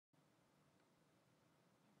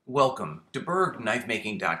Welcome to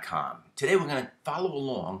BergKnifeMaking.com. Today we're going to follow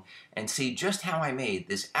along and see just how I made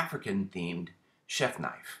this African-themed chef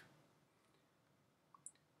knife.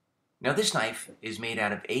 Now this knife is made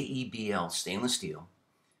out of AEBL stainless steel.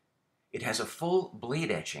 It has a full blade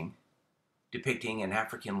etching depicting an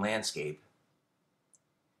African landscape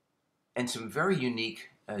and some very unique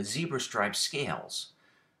zebra stripe scales.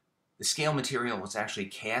 The scale material was actually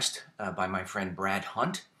cast by my friend Brad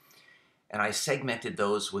Hunt, and I segmented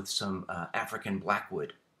those with some African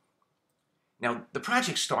blackwood. Now, the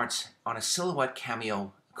project starts on a Silhouette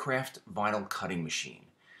Cameo craft vinyl cutting machine,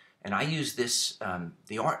 and I use this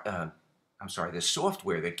the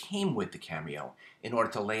software that came with the Cameo in order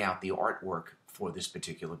to lay out the artwork for this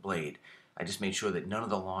particular blade. I just made sure that none of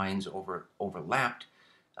the lines overlapped,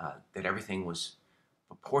 that everything was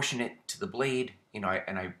proportionate to the blade. And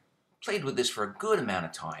I played with this for a good amount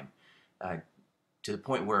of time, to the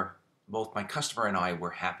point where both my customer and I were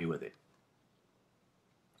happy with it.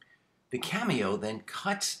 The Cameo then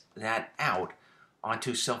cuts that out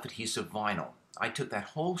onto self-adhesive vinyl. I took that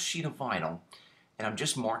whole sheet of vinyl and I'm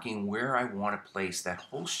just marking where I want to place that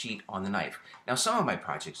whole sheet on the knife. Now, some of my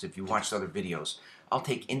projects, if you watched other videos, I'll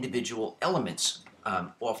take individual elements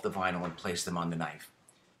off the vinyl and place them on the knife.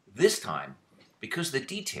 This time, because of the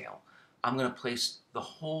detail, I'm going to place the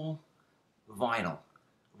whole vinyl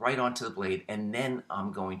right onto the blade, and then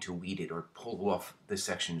I'm going to weed it or pull off the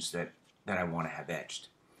sections that I want to have etched.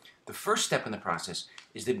 The first step in the process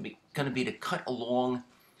is going to be to cut along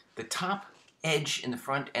the top edge in the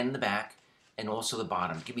front and the back, and also the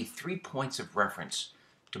bottom. Give me 3 points of reference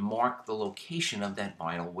to mark the location of that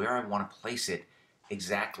vinyl, where I want to place it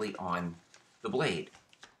exactly on the blade.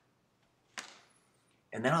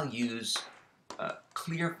 And then I'll use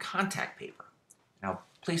clear contact paper. And I'll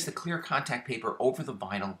place the clear contact paper over the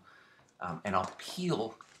vinyl, and I'll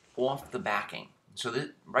peel off the backing. So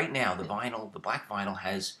that right now the black vinyl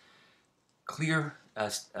has clear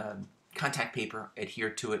contact paper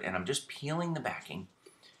adhered to it, and I'm just peeling the backing.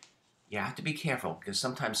 You have to be careful because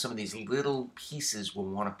sometimes some of these little pieces will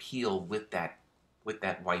want to peel with that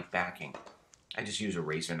white backing. I just use a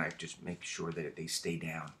razor knife, just make sure that they stay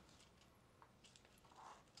down.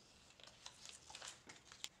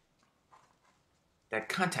 That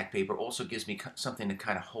contact paper also gives me something to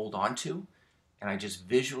kind of hold on to, and I just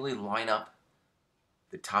visually line up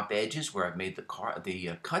the top edges where I've made the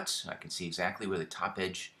cuts. I can see exactly where the top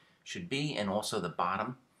edge should be, and also the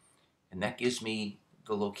bottom, and that gives me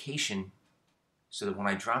the location so that when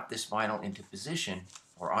I drop this vinyl into position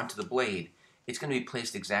or onto the blade, it's going to be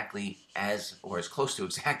placed exactly as, or as close to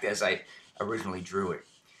exact as I originally drew it.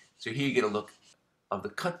 So here you get a look of the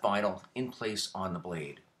cut vinyl in place on the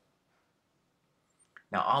blade.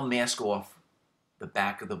 Now I'll mask off the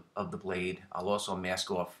back of the blade. I'll also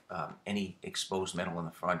mask off any exposed metal in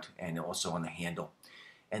the front and also on the handle.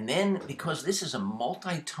 And then, because this is a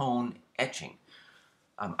multi-tone etching,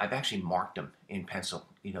 I've actually marked them in pencil.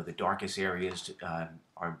 You know, the darkest areas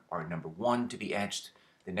are number 1 to be etched.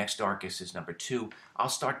 The next darkest is number 2. I'll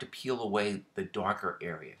start to peel away the darker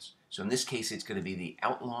areas. So in this case, it's going to be the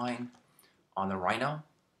outline on the rhino,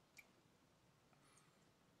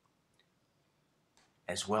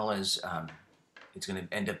 as well as it's going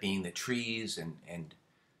to end up being the trees and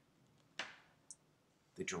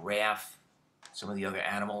the giraffe, some of the other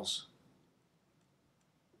animals.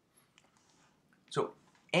 So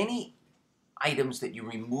any items that you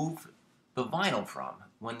remove the vinyl from,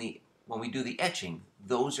 when we do the etching,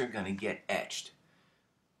 those are going to get etched.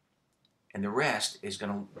 And the rest is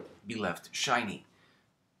going to be left shiny.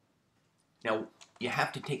 Now, you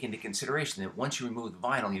have to take into consideration that once you remove the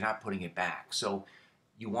vinyl, you're not putting it back. So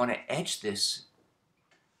you want to etch this,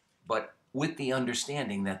 but with the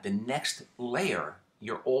understanding that the next layer,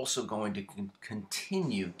 you're also going to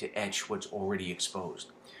continue to etch what's already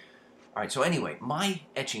exposed. All right, so anyway, my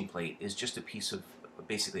etching plate is just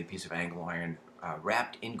basically a piece of angle iron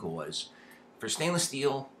wrapped in gauze. For stainless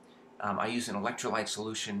steel, I use an electrolyte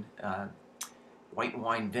solution, white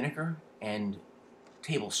wine vinegar, and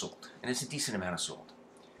table salt, and it's a decent amount of salt.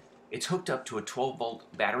 It's hooked up to a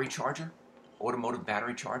 12-volt battery charger, automotive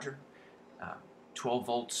battery charger. 12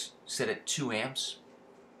 volts set at 2 amps.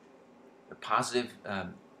 The positive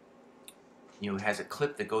has a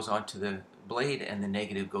clip that goes onto the blade, and the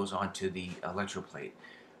negative goes onto the electroplate.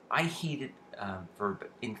 I heat it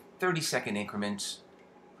in 30-second increments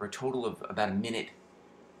for a total of about a minute.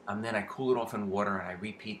 Then I cool it off in water and I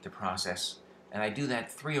repeat the process. And I do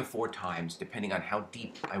that 3 or 4 times depending on how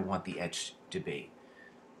deep I want the etch to be.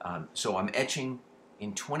 So I'm etching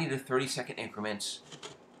in 20 to 30-second increments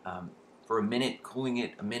for a minute, cooling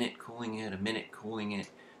it, a minute, cooling it, a minute, cooling it.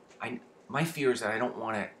 my fear is that I don't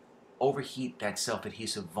want to overheat that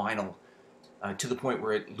self-adhesive vinyl to the point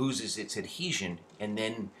where it loses its adhesion, and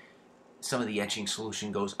then some of the etching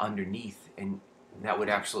solution goes underneath, and that would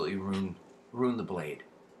absolutely ruin the blade.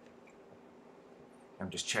 I'm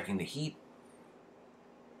just checking the heat.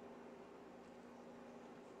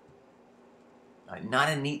 Not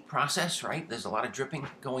a neat process, right? There's a lot of dripping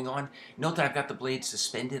going on. Note that I've got the blade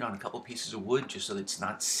suspended on a couple pieces of wood just so that it's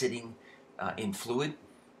not sitting in fluid.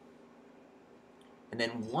 And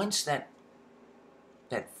then once that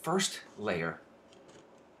first layer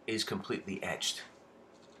is completely etched,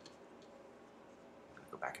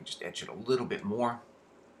 go back and just etch it a little bit more.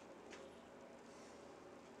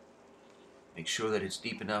 Make sure that it's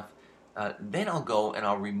deep enough. Then I'll go and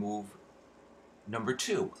I'll remove number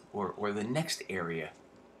 2, or the next area,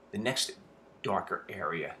 the next darker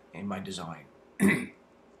area in my design.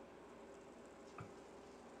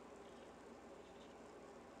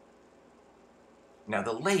 Now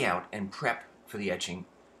the layout and prep for the etching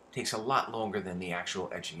takes a lot longer than the actual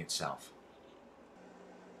etching itself.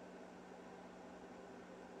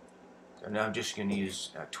 So now I'm just going to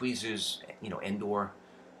use tweezers, and/or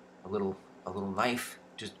a little knife.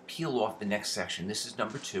 Just peel off the next section. This is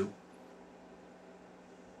number 2.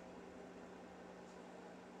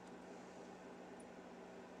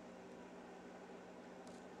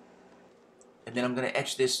 And then I'm going to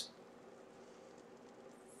etch this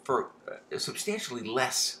for a substantially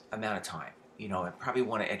less amount of time. I probably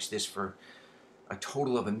want to etch this for a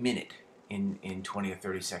total of a minute in 20 or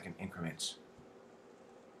 30 second increments.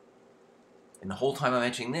 And the whole time I'm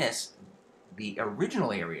etching this, the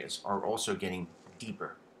original areas are also getting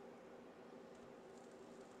deeper.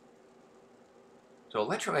 So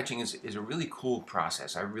electro etching is a really cool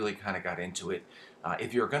process. I really kind of got into it.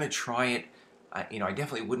 If you're going to try it, I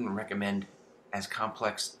definitely wouldn't recommend as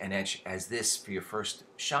complex an etch as this for your first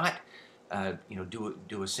shot.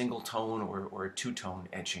 Do a single tone or a 2-tone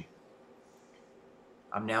etching.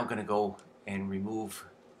 I'm now going to go and remove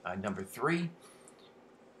number 3.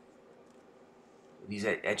 These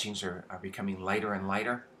etchings are becoming lighter and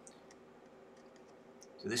lighter.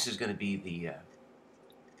 So this is going to be the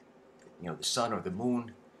sun or the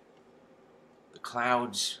moon, the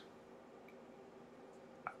clouds.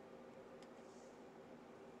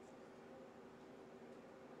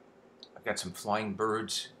 I've got some flying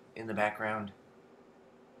birds in the background.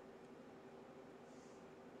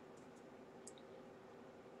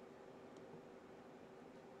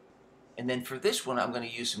 And then for this one, I'm going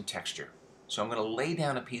to use some texture. So I'm going to lay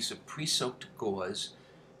down a piece of pre-soaked gauze.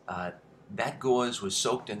 That gauze was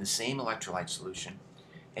soaked in the same electrolyte solution.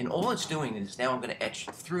 And all it's doing is now I'm going to etch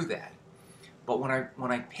through that. But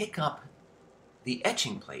when I pick up the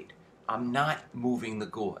etching plate, I'm not moving the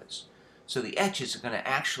gauze. So the etch is going to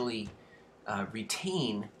actually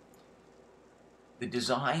retain the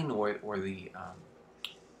design or the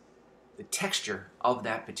texture of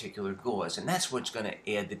that particular gauze, and that's what's going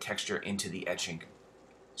to add the texture into the etching,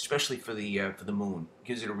 especially for the moon. It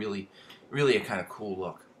gives it a really a kind of cool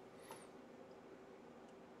look.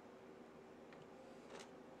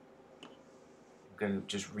 I'm going to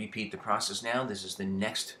just repeat the process now. This is the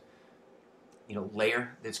next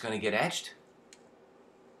layer that's going to get etched.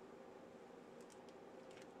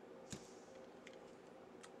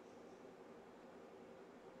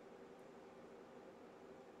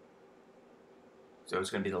 So it's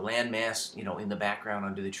going to be the landmass, in the background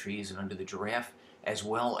under the trees and under the giraffe, as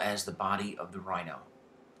well as the body of the rhino.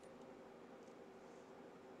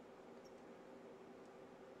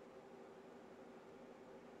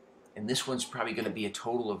 And this one's probably going to be a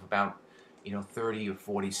total of about, 30 or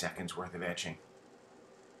 40 seconds worth of etching.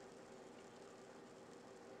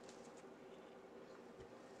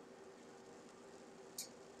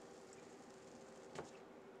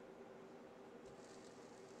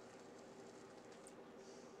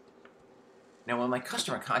 Now, when my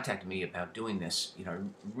customer contacted me about doing this, I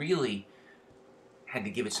really had to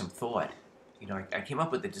give it some thought. I came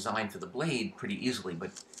up with the design for the blade pretty easily,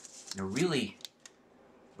 but really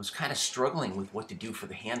was kind of struggling with what to do for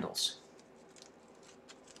the handles.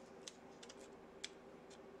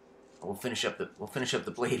 We'll finish up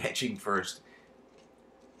the blade etching first.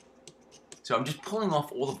 So I'm just pulling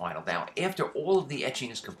off all the vinyl. Now, after all of the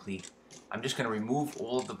etching is complete, I'm just going to remove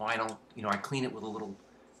all of the vinyl. I clean it with a little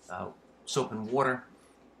soap and water,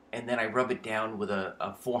 and then I rub it down with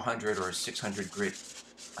a 400 or a 600 grit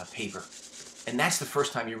paper. And that's the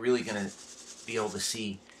first time you're really going to be able to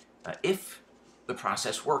see if the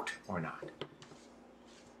process worked or not.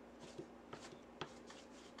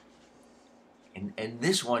 And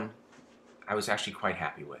this one I was actually quite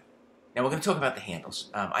happy with. Now we're going to talk about the handles.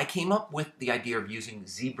 I came up with the idea of using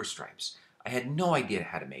zebra stripes. I had no idea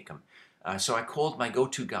how to make them. So I called my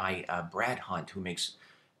go-to guy, Brad Hunt, who makes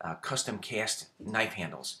custom cast knife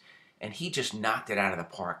handles. And he just knocked it out of the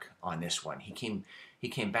park on this one. He came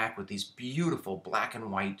back with these beautiful black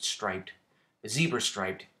and white striped, zebra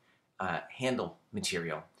striped handle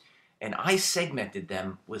material. And I segmented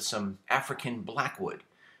them with some African blackwood.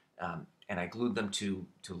 And I glued them to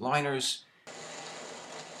liners.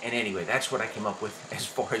 And anyway, that's what I came up with as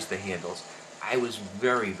far as the handles. I was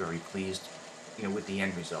very, very pleased, with the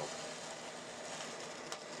end result.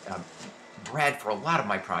 Brad, for a lot of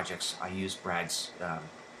my projects, I use Brad's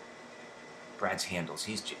handles.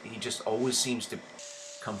 He just always seems to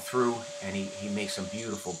come through, and he makes some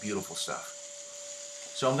beautiful, beautiful stuff.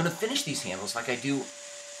 So I'm going to finish these handles like I do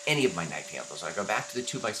any of my knife handles. I go back to the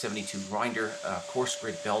 2x72 grinder, coarse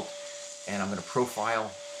grit belt, and I'm going to profile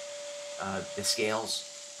the scales.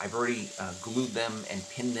 I've already glued them and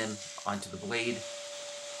pinned them onto the blade.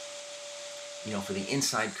 For the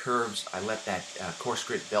inside curves, I let that coarse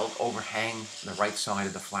grit belt overhang the right side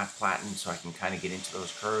of the flat platen so I can kind of get into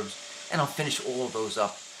those curves. And I'll finish all of those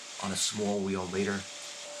up on a small wheel later.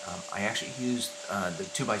 I actually used the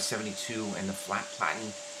 2x72 and the flat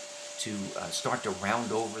platen to start to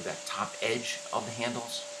round over that top edge of the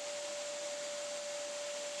handles.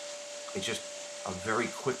 It's just a very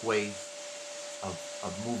quick way of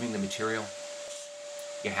moving the material.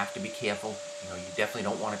 You have to be careful. You definitely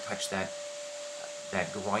don't want to touch that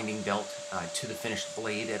grinding belt to the finished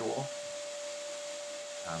blade at all.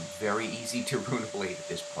 Very easy to ruin a blade at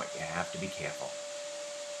this point. You have to be careful.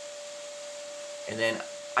 And then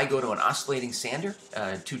I go to an oscillating sander,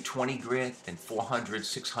 220 grit, then 400,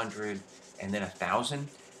 600, and then 1000.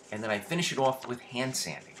 And then I finish it off with hand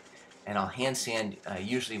sanding. And I'll hand sand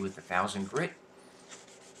usually with 1000 grit.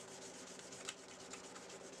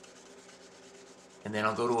 And then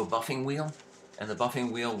I'll go to a buffing wheel, and the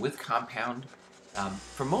buffing wheel with compound.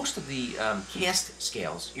 For most of the cast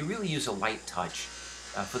scales, you really use a light touch.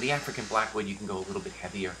 For the African blackwood, you can go a little bit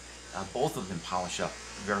heavier. Both of them polish up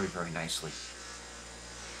very, very nicely.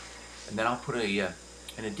 And then I'll put an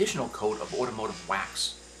additional coat of automotive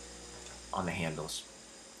wax on the handles.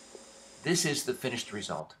 This is the finished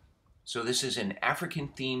result. So this is an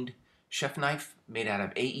African-themed chef knife made out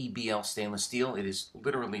of AEBL stainless steel. It is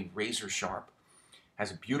literally razor sharp.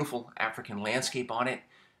 Has a beautiful African landscape on it.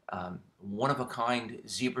 One-of-a-kind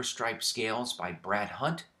zebra stripe scales by Brad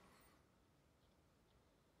Hunt.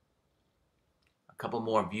 A couple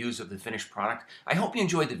more views of the finished product. I hope you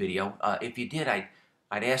enjoyed the video. If you did, I'd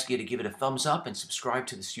ask you to give it a thumbs up and subscribe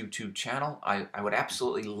to this YouTube channel. I would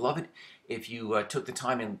absolutely love it if you took the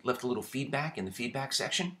time and left a little feedback in the feedback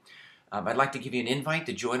section. I'd like to give you an invite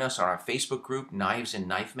to join us on our Facebook group, Knives and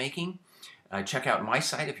Knife Making. Check out my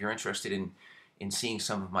site if you're interested in seeing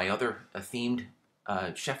some of my other themed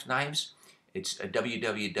chef knives. It's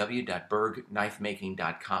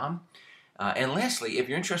www.bergknifemaking.com. And lastly, if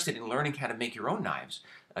you're interested in learning how to make your own knives,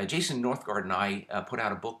 Jason Northgard and I put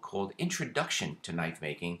out a book called Introduction to Knife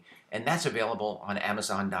Making, and that's available on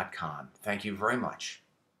Amazon.com. Thank you very much.